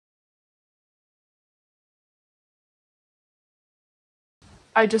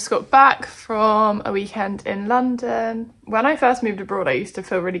I just got back from a weekend in London. When I first moved abroad, I used to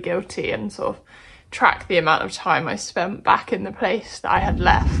feel really guilty and sort of track the amount of time I spent back in the place that I had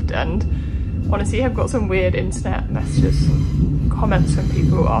left. And honestly, I've got some weird internet messages, comments from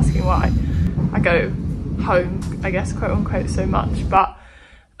people asking why I go home, I guess, quote unquote, so much. But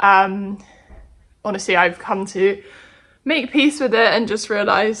honestly, I've come to make peace with it and just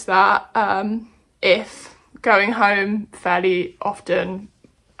realise that if going home fairly often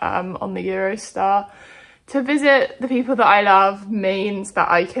on the Eurostar to visit the people that I love means that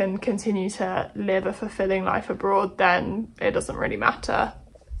I can continue to live a fulfilling life abroad, then it doesn't really matter.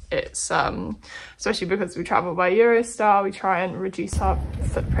 It's especially because we travel by Eurostar, we try and reduce our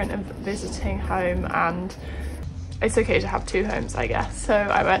footprint of visiting home, and it's okay to have two homes, I guess. So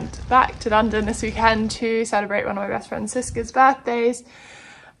I went back to London this weekend to celebrate one of my best friend Siska's birthdays,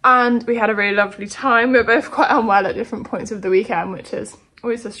 and we had a really lovely time. We were both quite unwell at different points of the weekend, which is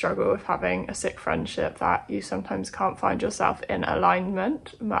always a struggle with having a sick friendship, that you sometimes can't find yourself in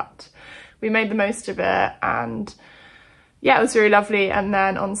alignment, but we made the most of it, and yeah, it was really lovely. And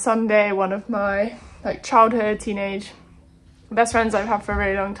then on Sunday, one of my childhood, teenage best friends I've had for a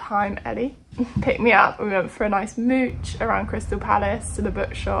really long time, Ellie, picked me up. We went for a nice mooch around Crystal Palace to the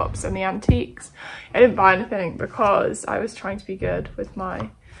bookshops and the antiques. I didn't buy anything because I was trying to be good with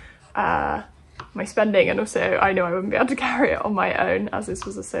my my spending, and also I knew I wouldn't be able to carry it on my own as this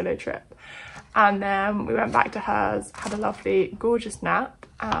was a solo trip. And then we went back to hers, had a lovely gorgeous nap,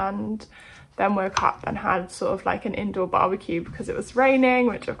 and then woke up and had sort of like an indoor barbecue because it was raining,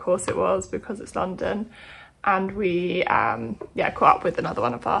 which of course it was because it's London. And we yeah, caught up with another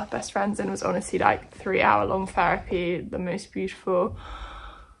one of our best friends, and it was honestly like 3-hour-long therapy, the most beautiful,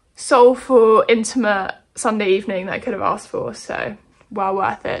 soulful, intimate Sunday evening that I could have asked for. So well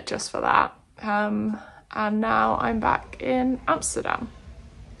worth it just for that. And now I'm back in Amsterdam.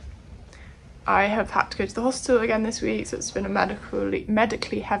 I have had to go to the hospital again this week, so it's been a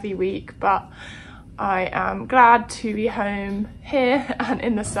medically heavy week, but I am glad to be home here and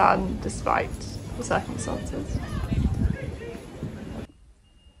in the sun despite the circumstances.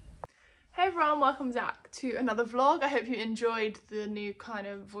 Hey everyone, welcome back to another vlog. I hope you enjoyed the new kind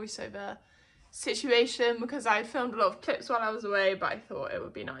of voiceover situation, because I filmed a lot of clips while I was away, but I thought it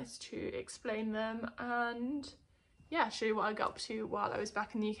would be nice to explain them and yeah, show you what I got up to while I was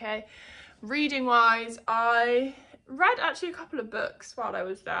back in the UK. Reading wise, I read actually a couple of books while I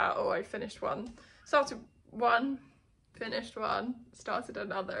was there, or I finished one, started one, finished one, started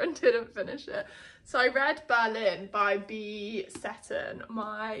another and didn't finish it. So I read Berlin by B. Seton.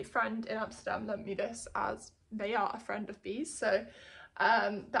 My friend in Amsterdam lent me this as they are a friend of B's, so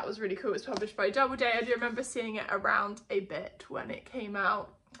that was really cool. It was published by Doubleday. I do remember seeing it around a bit when it came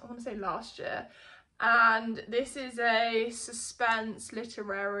out, I want to say last year. And this is a suspense,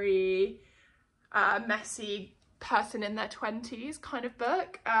 literary, messy person in their 20s kind of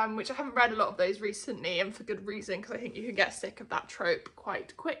book, which I haven't read a lot of those recently, and for good reason, because I think you can get sick of that trope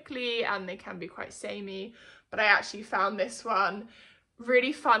quite quickly and they can be quite samey. But I actually found this one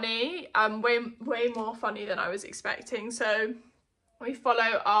really funny, way more funny than I was expecting. So we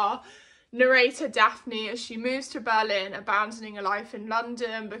follow our narrator Daphne as she moves to Berlin, abandoning a life in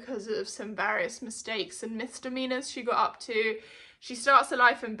London because of some various mistakes and misdemeanors she got up to. She starts a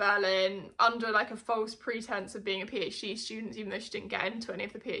life in Berlin under like a false pretense of being a PhD student, even though she didn't get into any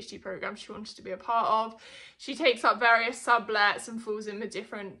of the PhD programs she wanted to be a part of. She takes up various sublets and falls in with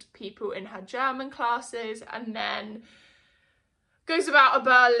different people in her German classes, and then goes about a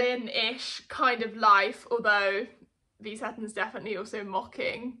Berlin-ish kind of life, although V. Seton's definitely also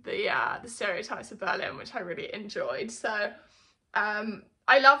mocking the stereotypes of Berlin, which I really enjoyed. So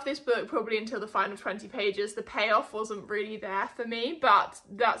I loved this book probably until the final 20 pages. The payoff wasn't really there for me, but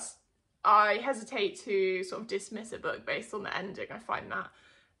I hesitate to sort of dismiss a book based on the ending. I find that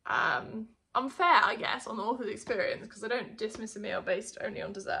unfair, I guess, on the author's experience, because I don't dismiss a meal based only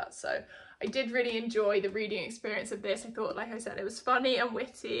on dessert. So I did really enjoy the reading experience of this. I thought, like I said, it was funny and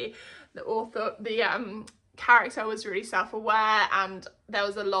witty. The character was really self-aware, and there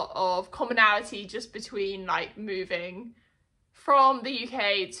was a lot of commonality just between like moving from the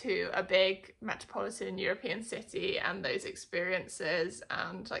UK to a big metropolitan European city and those experiences,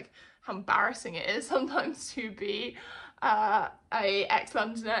 and like how embarrassing it is sometimes to be a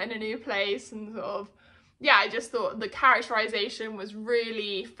ex-Londoner in a new place. And sort of, yeah, I just thought the characterization was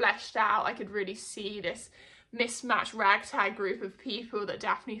really fleshed out. I could really see this mismatched ragtag group of people that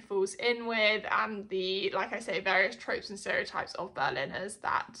Daphne falls in with, and the, like I say, various tropes and stereotypes of Berliners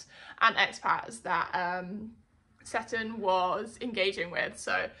that and expats that Seton was engaging with.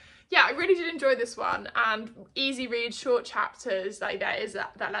 So yeah, I really did enjoy this one, and easy read, short chapters, like there is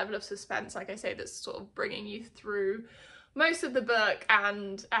that level of suspense, like I say, that's sort of bringing you through most of the book,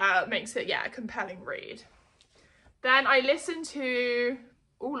 and makes it, yeah, a compelling read. Then I listened to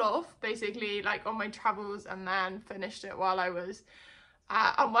all of, basically, like on my travels, and then finished it while I was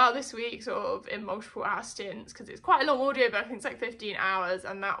unwell this week, sort of in multiple hour stints, because it's quite a long audiobook. I think it's like 15 hours,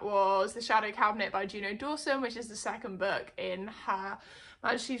 and that was The Shadow Cabinet by Juno Dawson, which is the second book in her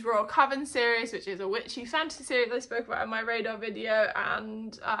Majesty's Royal Coven series, which is a witchy fantasy series I spoke about in my Radar video,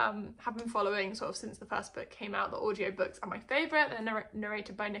 and have been following sort of since the first book came out. The audiobooks are my favourite. They're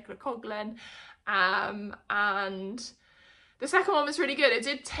narrated by Nicola Coughlan, and the second one was really good. It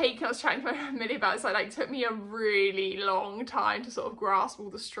did take, I was chatting to my Millie about it, so it like took me a really long time to sort of grasp all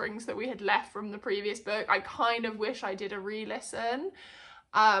the strings that we had left from the previous book. I kind of wish I did a re-listen,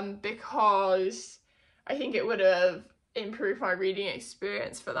 because I think it would have improved my reading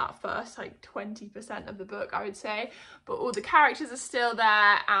experience for that first like 20% of the book, I would say. But all the characters are still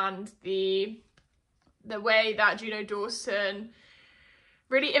there, and the way that Juno Dawson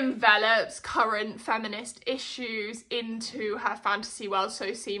really envelops current feminist issues into her fantasy world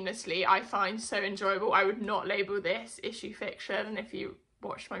so seamlessly, I find so enjoyable. I would not label this issue fiction, and if you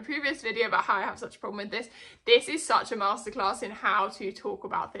watched my previous video about how I have such a problem with this, this is such a masterclass in how to talk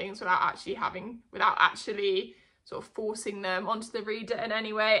about things without actually sort of forcing them onto the reader in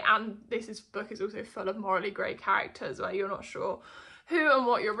any way. And this book is also full of morally grey characters where you're not sure who and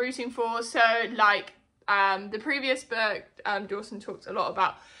what you're rooting for. So like the previous book, Dawson talked a lot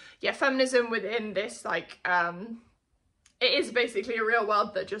about, yeah, feminism within this, like, it is basically a real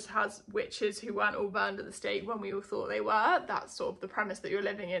world that just has witches who weren't all burned at the stake when we all thought they were. That's sort of the premise that you're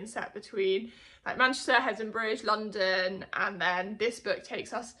living in, set between like Manchester, Hampton Bridge, London, and then this book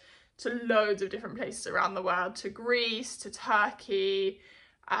takes us to loads of different places around the world, to Greece, to Turkey,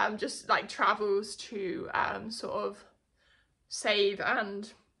 just like travels to sort of save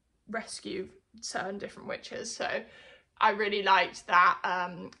and rescue certain different witches. So I really liked that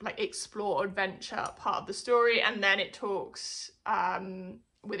like explore adventure part of the story. And then it talks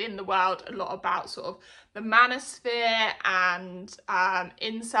within the world a lot about sort of the manosphere and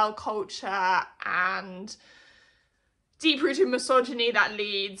incel culture and deep-rooted misogyny that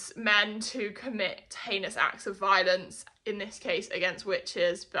leads men to commit heinous acts of violence, in this case against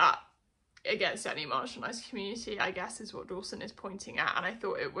witches, but against any marginalised community, I guess, is what Dawson is pointing at. And I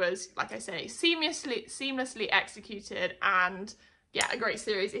thought it was, like I say, seamlessly executed, and yeah, a great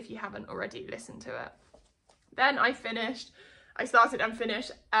series if you haven't already listened to it. Then I started and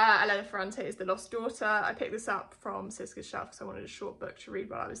finished Elena Ferrante's The Lost Daughter. I picked this up from Siska's shelf because I wanted a short book to read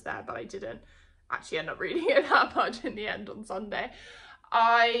while I was there, but I didn't actually end up reading it that much in the end on Sunday.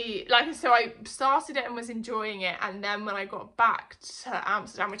 I started it and was enjoying it, and then when I got back to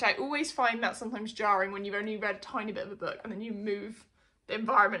Amsterdam, which I always find that sometimes jarring when you've only read a tiny bit of a book and then you move the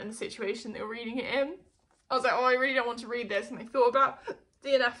environment and the situation that you're reading it in, I was like, oh, I really don't want to read this, and I thought about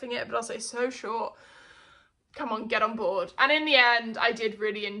DNFing it, but I was like, so short, come on, get on board. And in the end, I did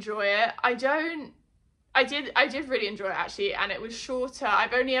really enjoy it. I did really enjoy it, actually, and it was shorter.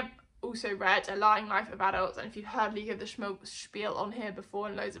 I've only also read A Lying Life of Adults, and if you've heard me give the spiel on here before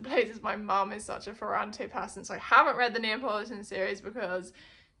in loads of places, my mum is such a Ferrante person, so I haven't read the Neapolitan series because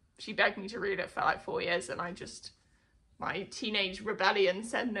she begged me to read it for like 4 years, and my teenage rebellion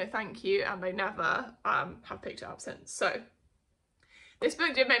said no thank you, and I never have picked it up since. So this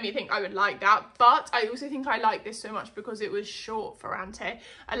book did make me think I would like that, but I also think I like this so much because it was short. Ferrante,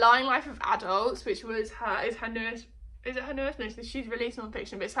 A Lying Life of Adults, which was her newest. Is it her newest? No, she's released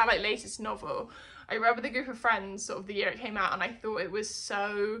non-fiction, but it's her like latest novel. I read with a group of friends sort of the year it came out, and I thought it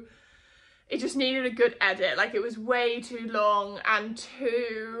just needed a good edit. Like, it was way too long and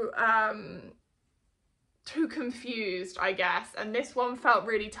too confused, I guess. And this one felt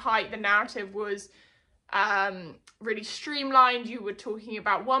really tight. The narrative was really streamlined. You were talking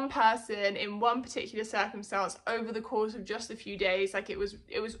about one person in one particular circumstance over the course of just a few days. Like, it was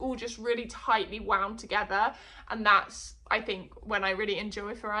all just really tightly wound together, and that's, I think, when I really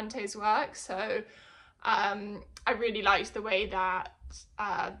enjoy Ferrante's work. So I really liked the way that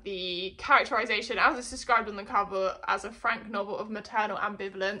the characterization, as it's described on the cover as a frank novel of maternal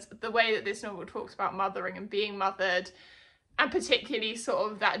ambivalence, the way that this novel talks about mothering and being mothered, and particularly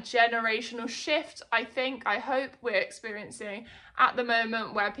sort of that generational shift I hope we're experiencing at the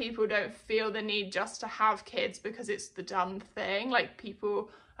moment, where people don't feel the need just to have kids because it's the done thing. Like, people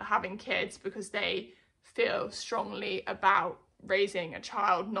are having kids because they feel strongly about raising a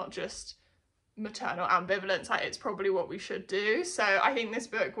child, not just maternal ambivalence. Like, it's probably what we should do. So I think this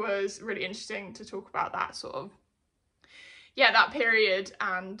book was really interesting to talk about that sort of yeah, that period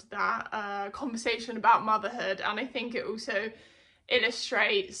and that conversation about motherhood. And I think it also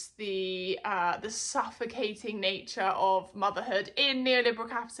illustrates the suffocating nature of motherhood in neoliberal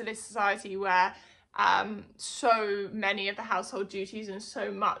capitalist society, where so many of the household duties and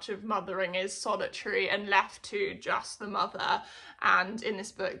so much of mothering is solitary and left to just the mother. And in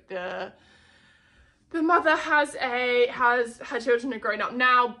this book, the mother has her children are grown up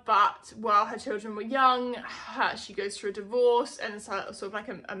now, but while her children were young, she goes through a divorce and sort of like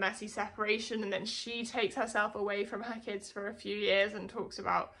a messy separation, and then she takes herself away from her kids for a few years and talks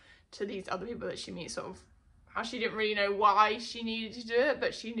about to these other people that she meets sort of how she didn't really know why she needed to do it,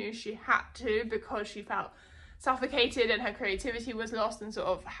 but she knew she had to because she felt suffocated and her creativity was lost, and sort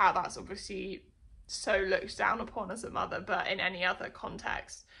of how that's obviously so looked down upon as a mother, but in any other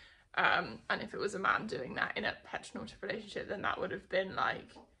context. And if it was a man doing that in a heteronormative relationship, then that would have been like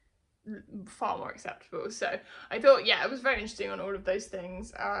far more acceptable. So I thought, yeah, it was very interesting on all of those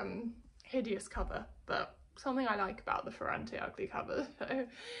things. Hideous cover, but something I like about the Ferrante ugly cover. So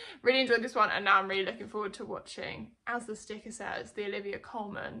really enjoyed this one, and now I'm really looking forward to watching, as the sticker says, the Olivia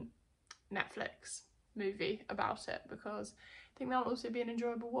Colman Netflix movie about it, because I think that'll also be an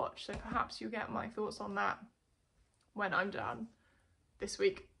enjoyable watch. So perhaps you'll get my thoughts on that when I'm done this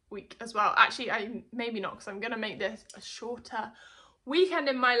week as well. Actually, maybe not, because I'm gonna make this a shorter weekend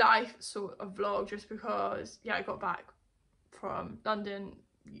in my life sort of vlog, just because, yeah, I got back from London,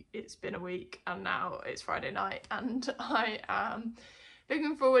 it's been a week, and now it's Friday night, and I am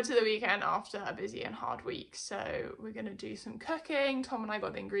looking forward to the weekend after a busy and hard week. So we're gonna do some cooking. Tom and I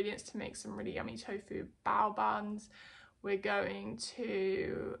got the ingredients to make some really yummy tofu bao buns. We're going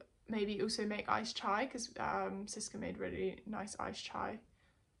to maybe also make iced chai, because Siska made really nice iced chai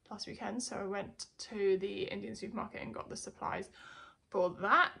last weekend, so I went to the Indian supermarket and got the supplies for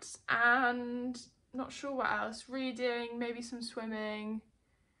that, and not sure what else. Reading, maybe some swimming,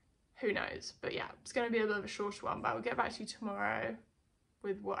 who knows. But yeah, it's going to be a bit of a shorter one, but I'll get back to you tomorrow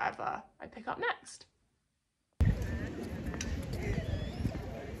with whatever I pick up next.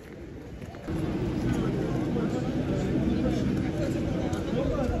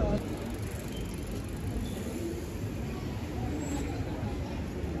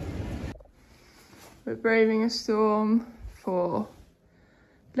 We're braving a storm for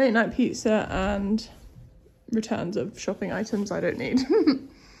late night pizza and returns of shopping items I don't need.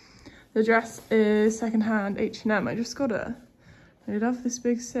 The dress is secondhand H&M. I just got it. I love this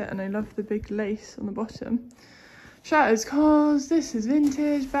big sit, and I love the big lace on the bottom. Shatters cause this is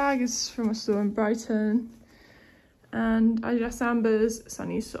vintage. Bag is from a store in Brighton. And Adidas Sambas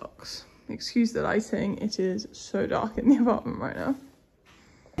sunny socks. Excuse the lighting, it is so dark in the apartment right now.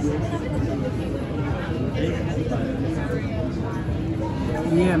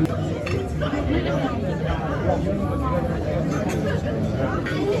 Yeah.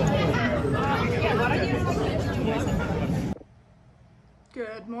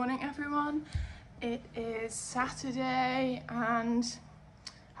 Good morning, everyone. It is Saturday, and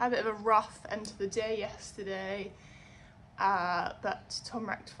I had a bit of a rough end to the day yesterday, but Tom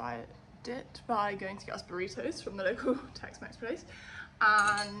rectified it by going to get us burritos from the local Tex-Mex place.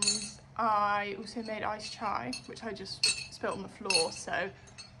 And I also made iced chai, which I just spilt on the floor, so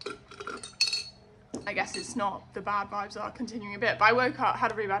I guess it's not, the bad vibes are continuing a bit. But I woke up,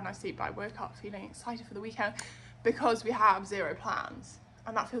 had a really bad night's sleep, but I woke up feeling excited for the weekend because we have zero plans,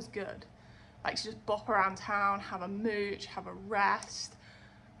 and that feels good. Like, to just bop around town, have a mooch, have a rest.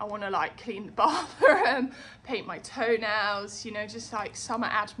 I want to like clean the bathroom, paint my toenails, you know, just like summer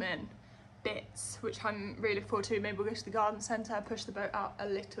admin bits, which I'm really looking forward to. Maybe we'll go to the garden centre, push the boat out a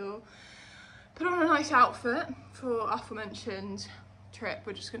little, put on a nice outfit for our aforementioned trip.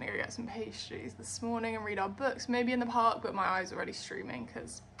 We're just going to go get some pastries this morning and read our books, maybe in the park, but my eyes are already streaming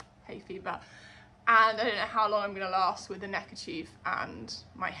because hay fever. And I don't know how long I'm going to last with the neckerchief and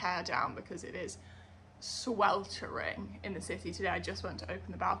my hair down, because it is sweltering in the city today. I just went to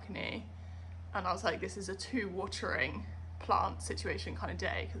open the balcony and I was like, this is a too watering plant situation kind of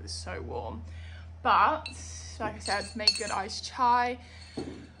day because it's so warm. But like I said, make good iced chai.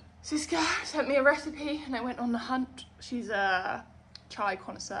 Siska sent me a recipe and I went on the hunt. She's a chai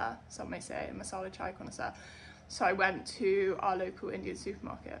connoisseur, some may say, a masala chai connoisseur. So I went to our local Indian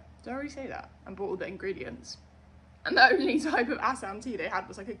supermarket, did I already say that? And bought all the ingredients. And the only type of Assam tea they had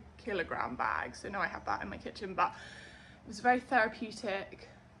was like a kilogram bag. So now I have that in my kitchen, but it was a very therapeutic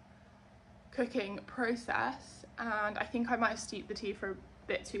cooking process. And I think I might have steeped the tea for a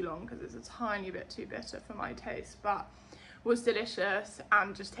bit too long because it's a tiny bit too bitter for my taste, but was delicious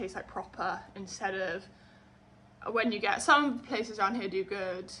and just tastes like proper, instead of when you get, some places around here do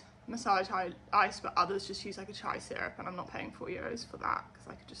good massage ice, but others just use like a chai syrup, and I'm not paying €4 for that because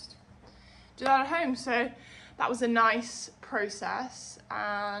I could just do that at home. So that was a nice process,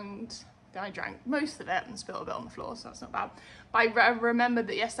 and then I drank most of it and spilled a bit on the floor, so that's not bad. But I remembered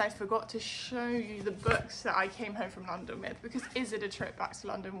that yesterday I forgot to show you the books that I came home from London with, because is it a trip back to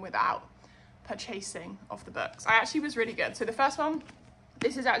London without purchasing of the books? I actually was really good. So the first one,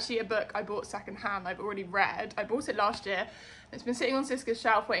 this is actually a book I bought secondhand. I've already read. I bought it last year. It's been sitting on Siska's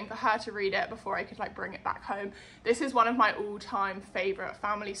shelf waiting for her to read it before I could like bring it back home. This is one of my all-time favourite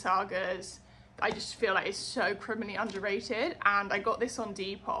family sagas. I just feel like it's so criminally underrated, and I got this on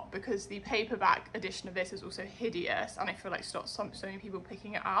Depop because the paperback edition of this is also hideous, and I feel like stopped so many people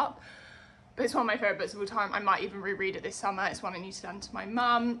picking it up. But it's one of my favourite books of all time. I might even reread it this summer. It's one I need to lend to my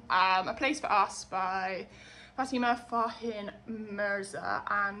mum. A Place for Us by Fatima Farhin Mirza,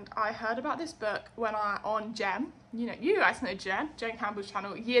 and I heard about this book when on Jen, you guys know Jen Campbell's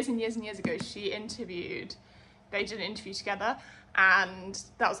channel, years and years and years ago. They did an interview together, and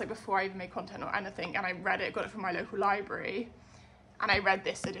that was like before I even made content or anything, and I read it, got it from my local library, and I read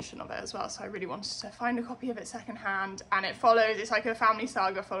this edition of it as well, so I really wanted to find a copy of it secondhand. And it's like a family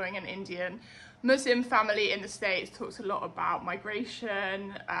saga following an Indian Muslim family in the States. Talks a lot about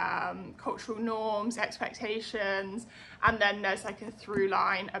migration, cultural norms, expectations, and then there's like a through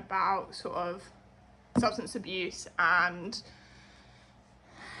line about sort of substance abuse and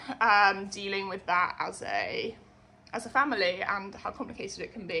dealing with that as a family, and how complicated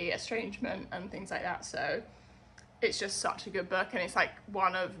it can be, estrangement and things like that. So it's just such a good book, and it's like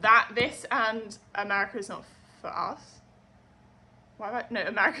one of this and America's Not For Us.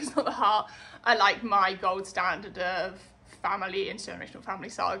 America's Not the Heart are like my gold standard of intergenerational family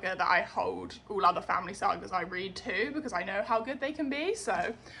saga that I hold all other family sagas I read to, because I know how good they can be.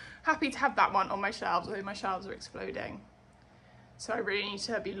 So happy to have that one on my shelves, although my shelves are exploding. So I really need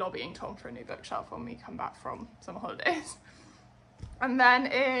to be lobbying Tom for a new bookshelf when we come back from summer holidays. And then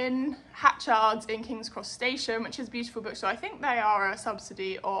in Hatchards in King's Cross Station, which is a beautiful bookstore. I think they are a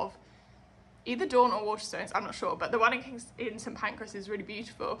subsidy of either Dawn or Waterstones, I'm not sure, but the one in St Pancras is really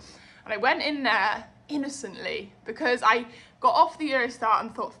beautiful. And I went in there innocently because I got off the Eurostar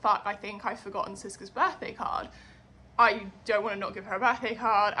and thought, fuck, I think I've forgotten Siska's birthday card. I don't want to not give her a birthday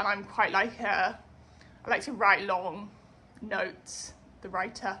card, and I'm quite like her. I like to write long notes, the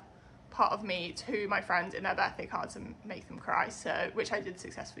writer part of me, to my friends in their birthday cards and make them cry, so which I did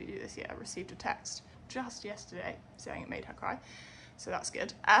successfully do this year. I received a text just yesterday saying it made her cry, so that's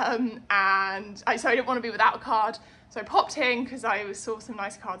good. And so I didn't want to be without a card, so I popped in because I saw some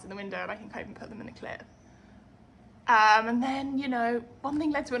nice cards in the window, and I think I even put them in a clip. And then, one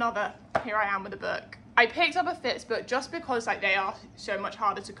thing led to another. Here I am with a book. I picked up a Fitz book just because like they are so much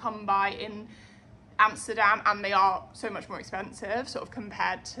harder to come by in Amsterdam, and they are so much more expensive sort of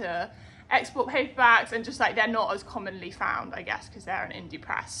compared to export paperbacks, and just like they're not as commonly found, I guess, because they're an indie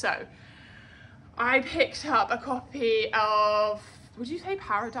press. So I picked up a copy of, would you say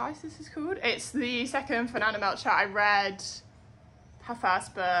Paradise this is called? It's the second Fernanda Melcher. I read her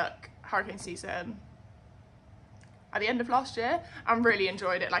first book, Hurricane Season, at the end of last year, and really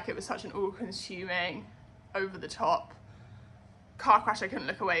enjoyed it. Like, it was such an all-consuming, over-the-top car crash I couldn't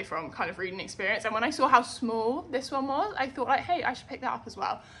look away from kind of reading experience. And when I saw how small this one was, I thought like, hey, I should pick that up as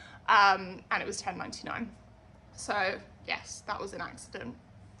well. And it was $10.99. So yes, that was an accident.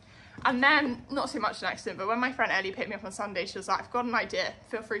 And then, not so much an accident, but when my friend Ellie picked me up on Sunday, she was like, I've got an idea,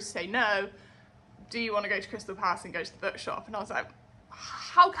 feel free to say no. Do you want to go to Crystal Palace and go to the bookshop? And I was like,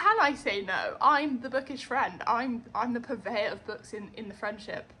 how can I say no? I'm the bookish friend. I'm the purveyor of books in the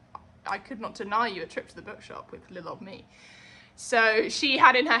friendship. I could not deny you a trip to the bookshop with little old me. So she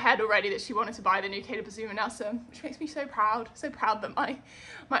had in her head already that she wanted to buy the new Caleb Azuma Nelson, which makes me so proud that my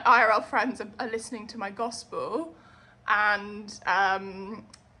IRL friends are listening to my gospel. And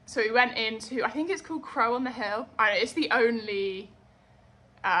so we went into, I think it's called Crow on the Hill. It's the only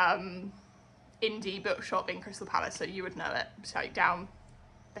indie bookshop in Crystal Palace, so you would know it. It's like down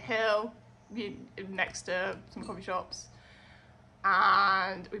the hill, next to some coffee shops.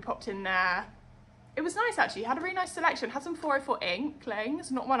 And we popped in there. It was nice actually, had a really nice selection, had some 404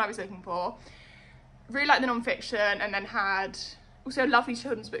 Inklings, not one I was looking for. Really liked the non-fiction, and then had also a lovely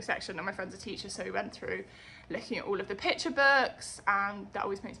children's book section, and my friend's a teacher, so we went through looking at all of the picture books, and that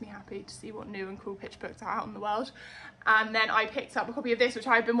always makes me happy to see what new and cool picture books are out in the world. And then I picked up a copy of this, which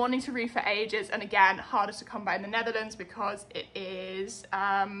I've been wanting to read for ages, and again, harder to come by in the Netherlands because it is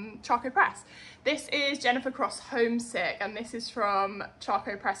Charco Press. This is Jennifer Cross Homesick, and this is from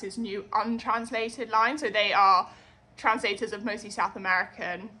Charco Press's new untranslated line. So they are translators of mostly South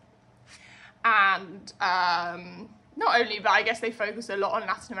American and not only, but I guess they focus a lot on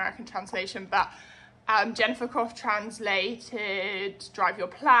Latin American translation, but Jennifer Croft translated Drive Your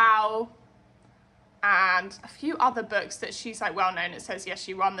Plough and a few other books that she's like well known. It says, yes,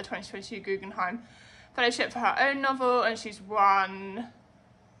 she won the 2022 Guggenheim Fellowship for her own novel, and she's won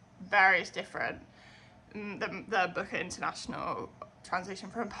various different, the Booker International translation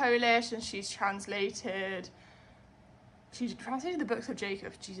from Polish, and she's translated the books of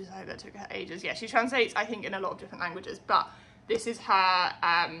Jacob. Jesus, I hope that took her ages. Yeah, she translates, I think, in a lot of different languages, but this is her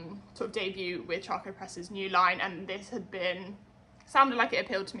sort of debut with Charco Press's new line, and this had sounded like it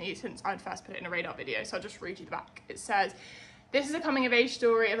appealed to me since I'd first put it in a radar video, so I'll just read you the back. It says, this is a coming-of-age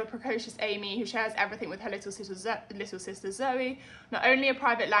story of a precocious Amy who shares everything with her little sister Zoe, not only a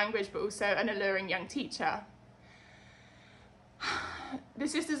private language, but also an alluring young teacher. The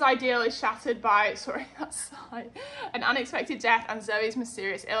sister's ideal is shattered by, an unexpected death and Zoe's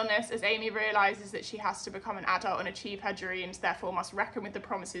mysterious illness, as Amy realises that she has to become an adult and achieve her dreams, therefore must reckon with the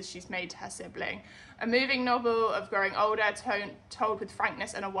promises she's made to her sibling. A moving novel of growing older, told with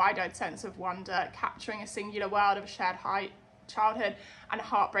frankness and a wide-eyed sense of wonder, capturing a singular world of a shared childhood and a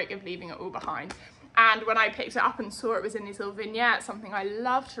heartbreak of leaving it all behind. And when I picked it up and saw it was in these little vignettes, something I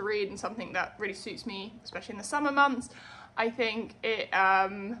love to read and something that really suits me, especially in the summer months, I think it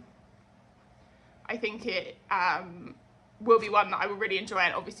will be one that I will really enjoy,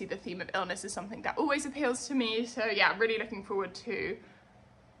 and obviously the theme of illness is something that always appeals to me, so yeah, really looking forward to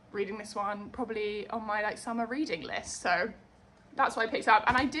reading this one, probably on my like summer reading list. So that's what I picked up.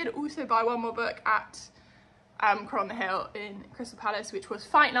 And I did also buy one more book at Crow on the Hill in Crystal Palace, which was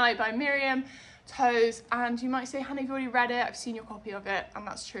Fight Night by Miriam Toes, and you might say, Hannah, you've already read it. I've seen your copy of it, and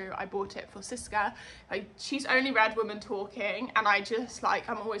that's true. I bought it for Siska. Like, she's only read Women Talking, and I just like,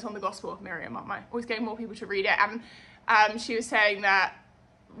 I'm always on the gospel of Miriam, aren't I? Always getting more people to read it. And she was saying that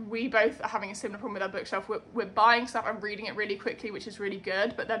we both are having a similar problem with our bookshelf. We're buying stuff and reading it really quickly, which is really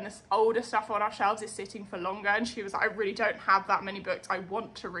good, but then this older stuff on our shelves is sitting for longer, and she was like, I really don't have that many books I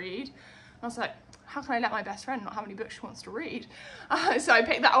want to read. And I was like, how can I let my best friend not have any books she wants to read? So I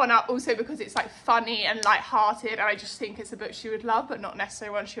picked that one up also because it's like funny and light-hearted, and I just think it's a book she would love, but not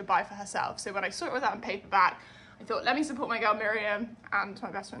necessarily one she would buy for herself. So when I saw it with that in paperback, I thought, let me support my girl Miriam and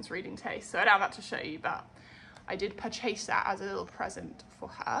my best friend's reading taste. So I don't have that to show you, but I did purchase that as a little present for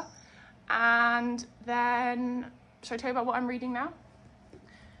her. And then, should I tell you about what I'm reading now?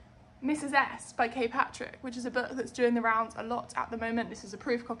 Mrs S by Kay Patrick, which is a book that's doing the rounds a lot at the moment. This is a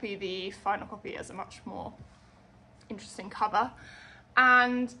proof copy. The final copy has a much more interesting cover.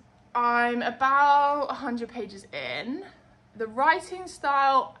 And I'm about 100 pages in. The writing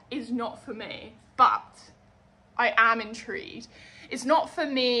style is not for me, but I am intrigued. It's not for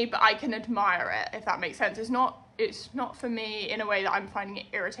me, but I can admire it, if that makes sense. It's not for me in a way that I'm finding it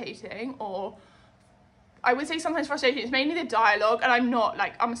irritating, or I would say sometimes frustrating. It's mainly the dialogue, and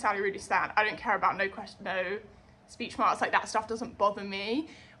I'm a Sally Rooney stan. I don't care about no speech marks, like that stuff doesn't bother me.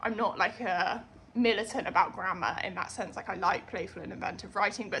 I'm not like a militant about grammar in that sense. Like, I like playful and inventive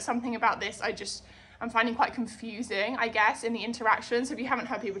writing, but something about this I'm finding quite confusing, I guess, in the interactions. So if you haven't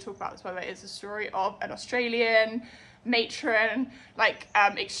heard people talk about this, by the way, it's a story of an Australian matron,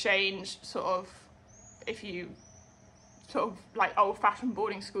 exchange, sort of, if you sort of like old-fashioned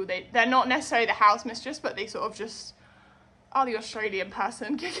boarding school, they're not necessarily the house mistress, but they sort of just are the Australian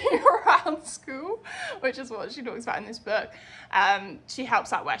person kicking around school, which is what she talks about in this book. She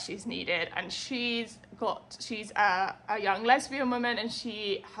helps out where she's needed, and she's a young lesbian woman, and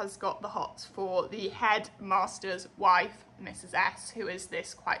she has got the hots for the headmaster's wife, Mrs S, who is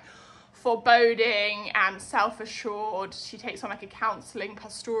this quite foreboding and self-assured. She takes on like a counselling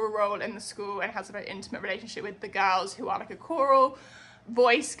pastoral role in the school and has a very intimate relationship with the girls, who are like a choral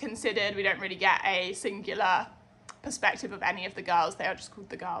voice considered. We don't really get a singular perspective of any of the girls. They are just called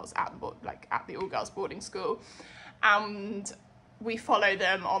the girls at the all-girls boarding school, and we follow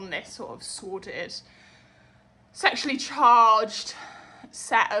them on this sort of sordid, sexually charged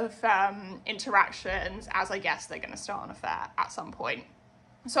set of interactions, as I guess they're going to start an affair at some point.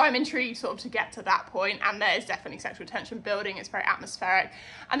 So I'm intrigued sort of to get to that point, and there is definitely sexual tension building. It's very atmospheric,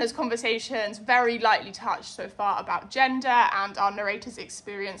 and there's conversations very lightly touched so far about gender, and our narrator's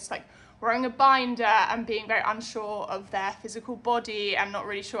experience like wearing a binder and being very unsure of their physical body and not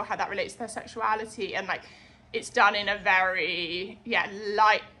really sure how that relates to their sexuality, and like it's done in a very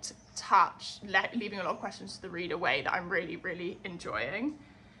light touch, leaving a lot of questions to the reader way that I'm really, really enjoying.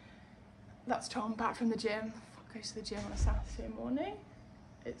 That's Tom back from the gym. Goes to the gym on a Saturday morning.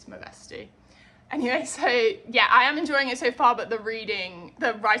 It's my bestie. Anyway, so yeah, I am enjoying it so far, but the writing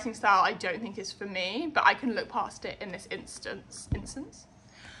style I don't think is for me, but I can look past it in this instance.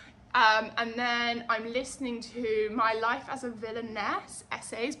 And then I'm listening to My Life as a Villainess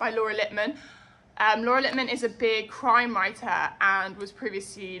essays by Laura Lippman. Laura Lippman is a big crime writer and was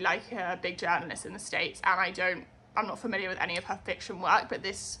previously like a big journalist in the States, and I'm not familiar with any of her fiction work, but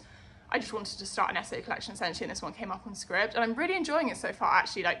I just wanted to start an essay collection essentially, and this one came up on Scribd, and I'm really enjoying it so far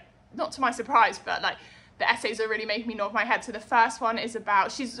actually, like, not to my surprise, but like the essays are really making me nod my head. So the first one is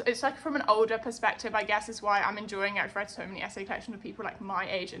about, it's like from an older perspective, I guess is why I'm enjoying it. I've read so many essay collections of people like my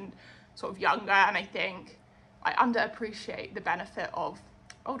age and sort of younger, and I think I underappreciate the benefit of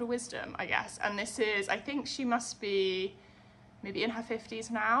older wisdom, I guess. And this is, I think she must be maybe in her 50s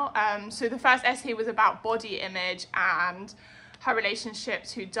now. So the first essay was about body image and her relationship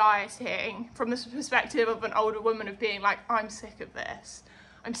to dieting from the perspective of an older woman, of being like, I'm sick of this.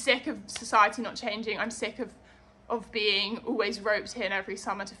 I'm sick of society not changing. I'm sick of being always roped in every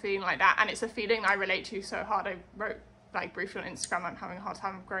summer to feeling like that. And it's a feeling that I relate to so hard. I wrote like briefly on Instagram, I'm having a hard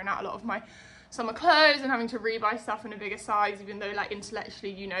time growing out a lot of my summer clothes and having to rebuy stuff in a bigger size, even though like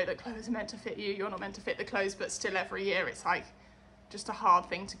intellectually you know that clothes are meant to fit you, you're not meant to fit the clothes, but still every year it's like just a hard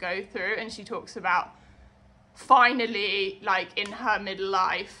thing to go through. And she talks about finally, like in her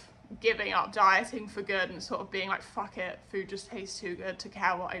midlife, giving up dieting for good and sort of being like, fuck it, food just tastes too good to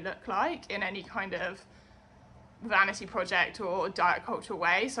care what I look like in any kind of vanity project or diet culture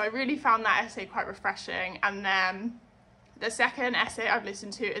way. So I really found that essay quite refreshing. And then the second essay I've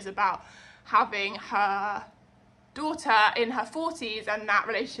listened to is about having her daughter in her 40s and that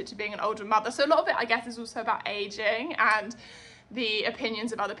relationship to being an older mother. So a lot of it, I guess, is also about aging and the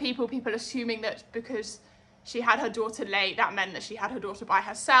opinions of other people assuming that because she had her daughter late, that meant that she had her daughter by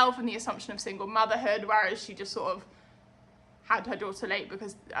herself, and the assumption of single motherhood, whereas she just sort of had her daughter late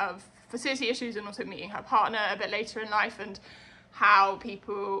because of fertility issues and also meeting her partner a bit later in life, and how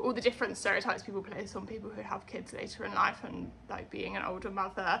people, all the different stereotypes people place on people who have kids later in life, and like being an older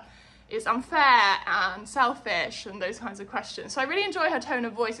mother is unfair and selfish and those kinds of questions. So I really enjoy her tone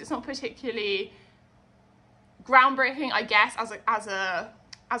of voice. It's not particularly groundbreaking, I guess, as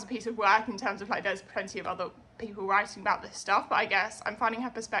a piece of work in terms of like there's plenty of other people writing about this stuff, but I guess I'm finding her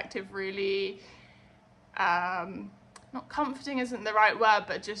perspective really not comforting isn't the right word,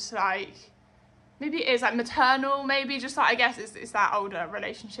 but just like maybe it is like maternal, maybe just like I guess it's that older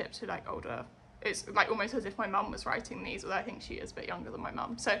relationship to like older, it's like almost as if my mum was writing these, although I think she is a bit younger than my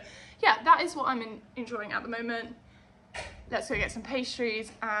mum. So yeah, that is what I'm enjoying at the moment. Let's go get some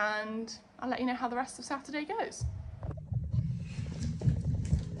pastries and I'll let you know how the rest of Saturday goes.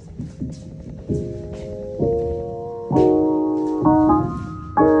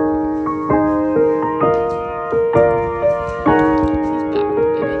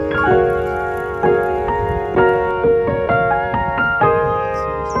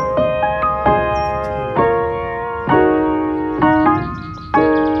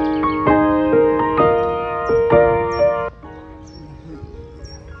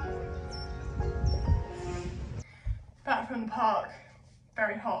 Back from the park,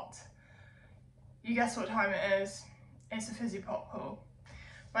 very hot. You guess what time it is? It's a fizzy pop haul.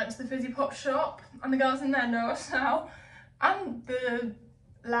 Went to the fizzy pop shop and the girls in there know us now, and the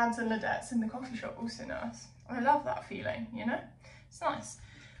lads and ladettes in the coffee shop also know us. I love that feeling, you know? It's nice.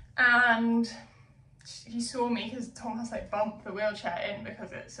 And he saw me because Tom has like bumped the wheelchair in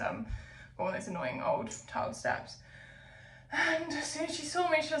because it's one of those annoying old tiled steps. And as soon as she saw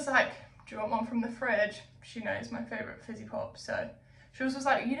me, she was like, do you want one from the fridge? She knows my favourite fizzy pop, so she was just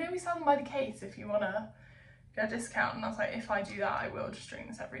like, you know, we sell them by the case if you want to get a discount. And I was like, if I do that, I will just drink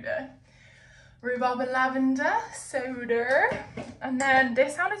this every day. Rhubarb and lavender soda. And then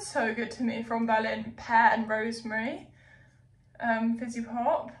this sounded so good to me from Berlin, pear and rosemary fizzy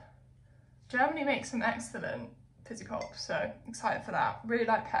pop. Germany makes some excellent fizzy pop, so excited for that. Really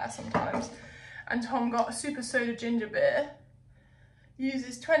like pear sometimes. And Tom got a super soda ginger beer.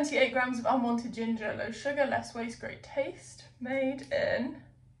 Uses 28 grams of unwanted ginger, low sugar, less waste, great taste. Made in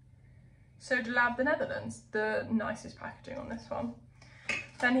Soda Lab, the Netherlands. The nicest packaging on this one.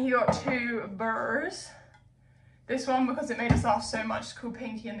 Then he got 2 burrs. This one, because it made us laugh so much, is called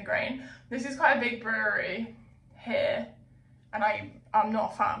Pinky and the Grain. This is quite a big brewery here, and I'm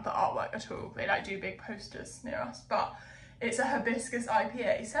not a fan of the artwork at all. They like do big posters near us, but it's a hibiscus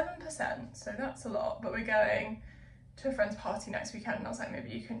IPA, 7%, so that's a lot. But we're going to a friend's party next weekend, and I was like, maybe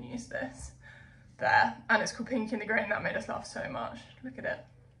you can use this there. And it's called Pinky and the Grain. That made us laugh so much. Look at it.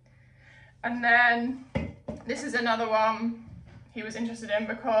 And then this is another one he was interested in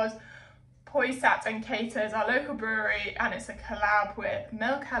because Poisat and Cater is our local brewery, and it's a collab with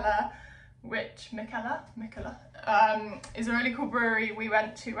Milkella, which Mikella is a really cool brewery we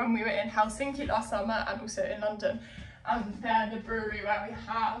went to when we were in Helsinki last summer and also in London. And they're the brewery where we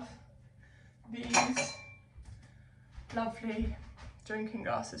have these lovely drinking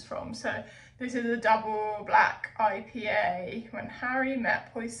glasses from. So this is a double black IPA, When Harry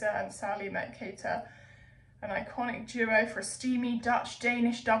Met Poyser and Sally Met Cater, an iconic duo for a steamy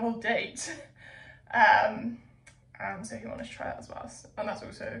Dutch-Danish double date. And so he wanted to try that as well. And that's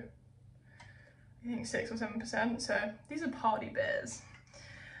also, I think, 6 or 7%. So these are party beers.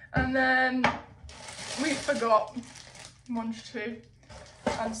 And then we forgot monge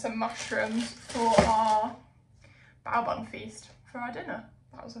and some mushrooms for our bao bun feast for our dinner.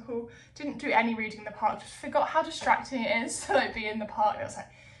 That was a whole, didn't do any reading in the park, just forgot how distracting it is to like be in the park. There was like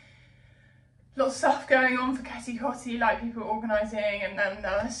lots of stuff going on for Ketty Cotty, like people organising, and then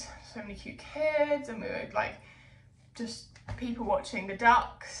there was so many cute kids, and we were like just people watching the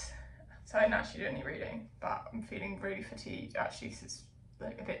ducks. So I didn't actually do any reading, but I'm feeling really fatigued actually, because it's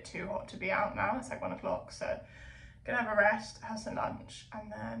like a bit too hot to be out now. It's like 1 o'clock, so gonna have a rest, have some lunch,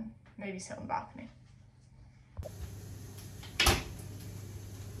 and then maybe sit on the balcony.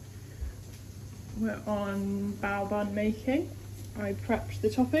 We're on bao bun making. I prepped the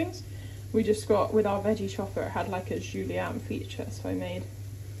toppings. We just got, with our veggie chopper, it had like a julienne feature, so I made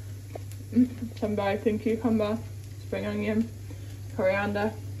some pink cucumber, spring onion,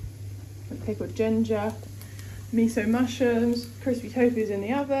 coriander, and pickled ginger, miso mushrooms, crispy tofu's in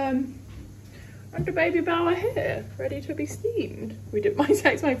the oven, and the baby bao are here, ready to be steamed. I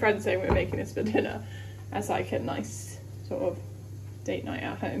text my friend saying we were making this for dinner as like a nice sort of date night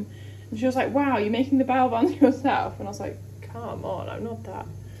at home. And she was like, wow, you're making the bao buns yourself? And I was like, come on, I'm not that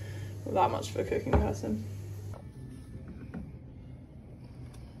much of a cooking person.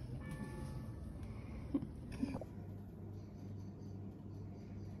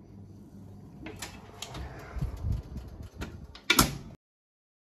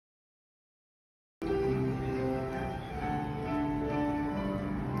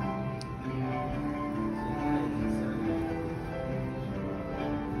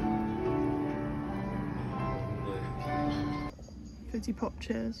 Fizzy pop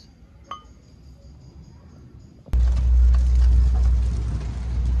cheers.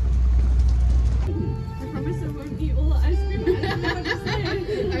 I promise I won't eat all the ice cream. I don't know what to say.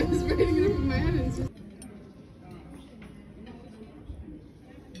 I was writing it up in my head and it's just...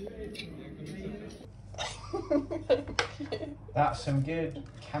 That's some good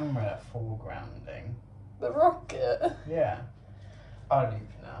camera foregrounding. The rocket. Yeah. I'll leave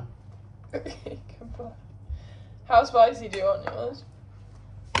for now. Okay, goodbye. How spicy do you want yours?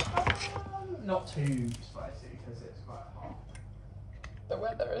 Not too spicy because it's quite hot. The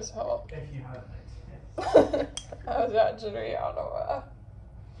weather is hot. If you haven't noticed. I was actually unaware.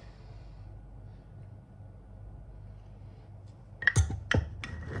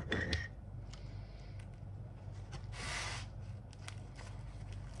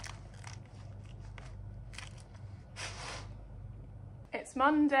 It's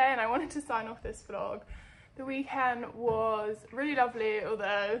Monday and I wanted to sign off this vlog. The weekend was really lovely,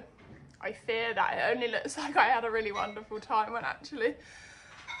 although I fear that it only looks like I had a really wonderful time when actually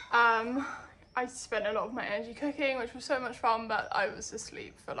I spent a lot of my energy cooking, which was so much fun, but I was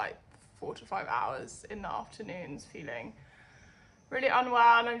asleep for like 4 to 5 hours in the afternoons, feeling really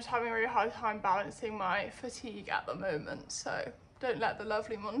unwell, and I'm just having a really hard time balancing my fatigue at the moment. So don't let the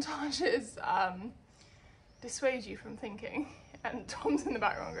lovely montages dissuade you from thinking. And Tom's in the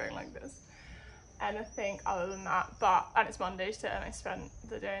background going like this. Anything other than that, and it's Monday today and I spent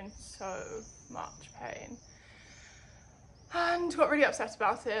the day in so much pain and got really upset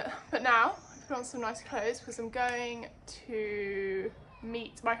about it. But now I've put on some nice clothes because I'm going to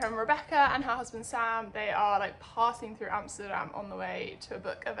meet my friend Rebecca and her husband Sam. They are like passing through Amsterdam on the way to a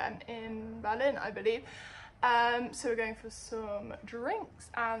book event in Berlin, I believe. So we're going for some drinks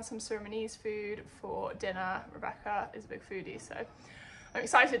and some Surinamese food for dinner. Rebecca is a big foodie, so I'm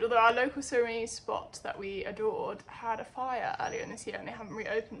excited, although our local Surinamese spot that we adored had a fire earlier in this year and they haven't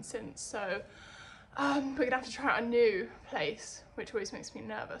reopened since. So we're gonna have to try out a new place, which always makes me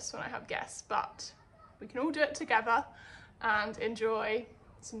nervous when I have guests, but we can all do it together and enjoy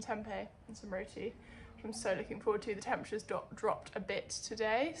some tempeh and some roti, which I'm so looking forward to. The temperature's dropped a bit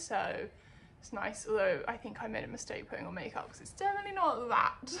today, so it's nice, although I think I made a mistake putting on makeup because it's definitely not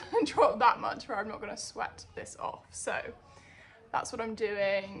that dropped that much where I'm not gonna sweat this off. So that's what I'm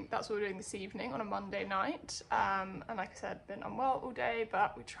doing. That's what we're doing this evening on a Monday night. And like I said, been unwell all day,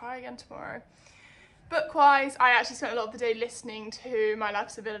 but we try again tomorrow. Book-wise, I actually spent a lot of the day listening to My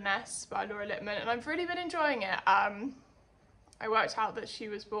Life's a Villainess by Laura Lippman, and I've really been enjoying it. I worked out that she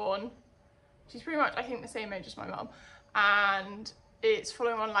was born, she's pretty much, I think, the same age as my mum. And it's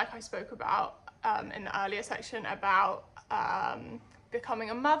following on, like I spoke about in the earlier section, about becoming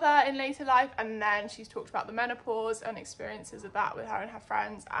a mother in later life, and then she's talked about the menopause and experiences of that with her and her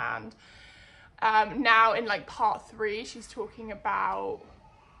friends. And now in like part 3, she's talking about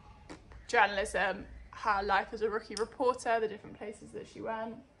journalism, her life as a rookie reporter, the different places that she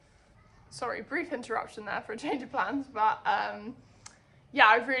went. Sorry, brief interruption there for a change of plans, but yeah,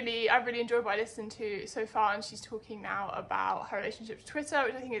 I've really enjoyed what I listened to so far. And she's talking now about her relationship to Twitter,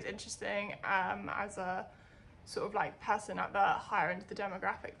 which I think is interesting, as a sort of like person at the higher end of the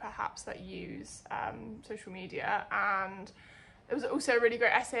demographic perhaps that use social media. And there was also a really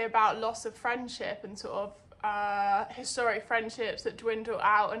great essay about loss of friendship and sort of historic friendships that dwindle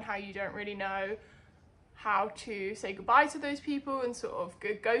out, and how you don't really know how to say goodbye to those people, and sort of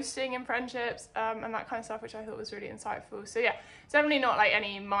ghosting in friendships, and that kind of stuff, which I thought was really insightful. So yeah, it's definitely not like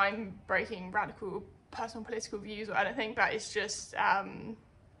any mind-breaking, radical, personal political views or anything, but it's just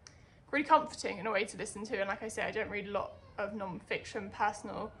really comforting in a way to listen to. And like I say, I don't read a lot of non-fiction,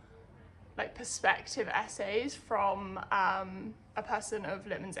 personal, like perspective essays from a person of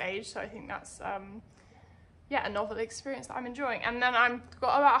Littman's age. So I think that's yeah, a novel experience that I'm enjoying. And then I've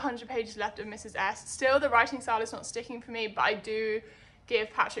got about 100 pages left of Mrs S. Still, the writing style is not sticking for me, but I do give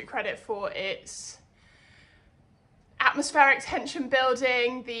Patrick credit for its atmospheric tension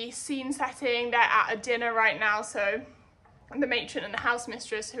building, the scene setting. They're at a dinner right now, so the matron and the house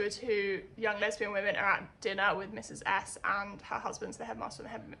mistress, who are 2 young lesbian women, are at dinner with Mrs S and her husband's the headmaster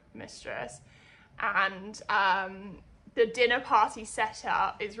and the headmistress. And the dinner party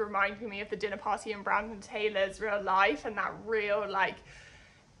setup is reminding me of the dinner party in Brandon Taylor's real life, and that real like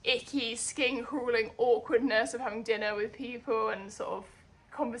icky, skin crawling awkwardness of having dinner with people, and sort of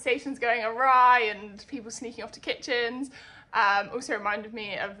conversations going awry and people sneaking off to kitchens. Also reminded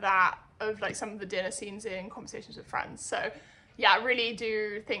me of that, of like some of the dinner scenes in Conversations with Friends. So yeah, I really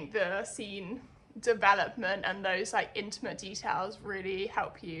do think the scene development and those like intimate details really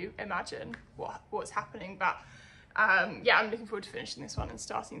help you imagine what's happening. But yeah, I'm looking forward to finishing this one and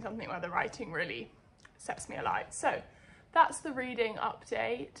starting something where the writing really sets me alight. So that's the reading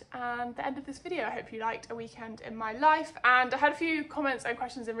update and the end of this video. I hope you liked A Weekend in My Life. And I had a few comments and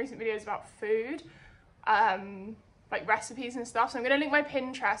questions in recent videos about food, like recipes and stuff. So I'm going to link my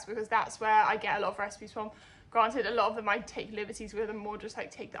Pinterest, because that's where I get a lot of recipes from. Granted, a lot of them I take liberties with, and more just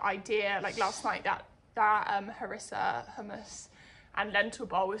like take the idea. Like last night, that harissa hummus and lentil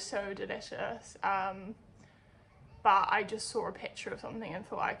bowl was so delicious. But I just saw a picture of something and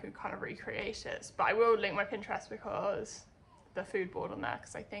thought I could kind of recreate it. But I will link my Pinterest, because the food board on there,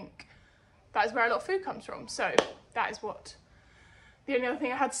 because I think that is where a lot of food comes from. So that is what the only other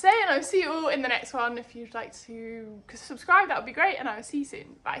thing I had to say, and I'll see you all in the next one. If you'd like to subscribe, that would be great, and I will see you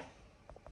soon. Bye.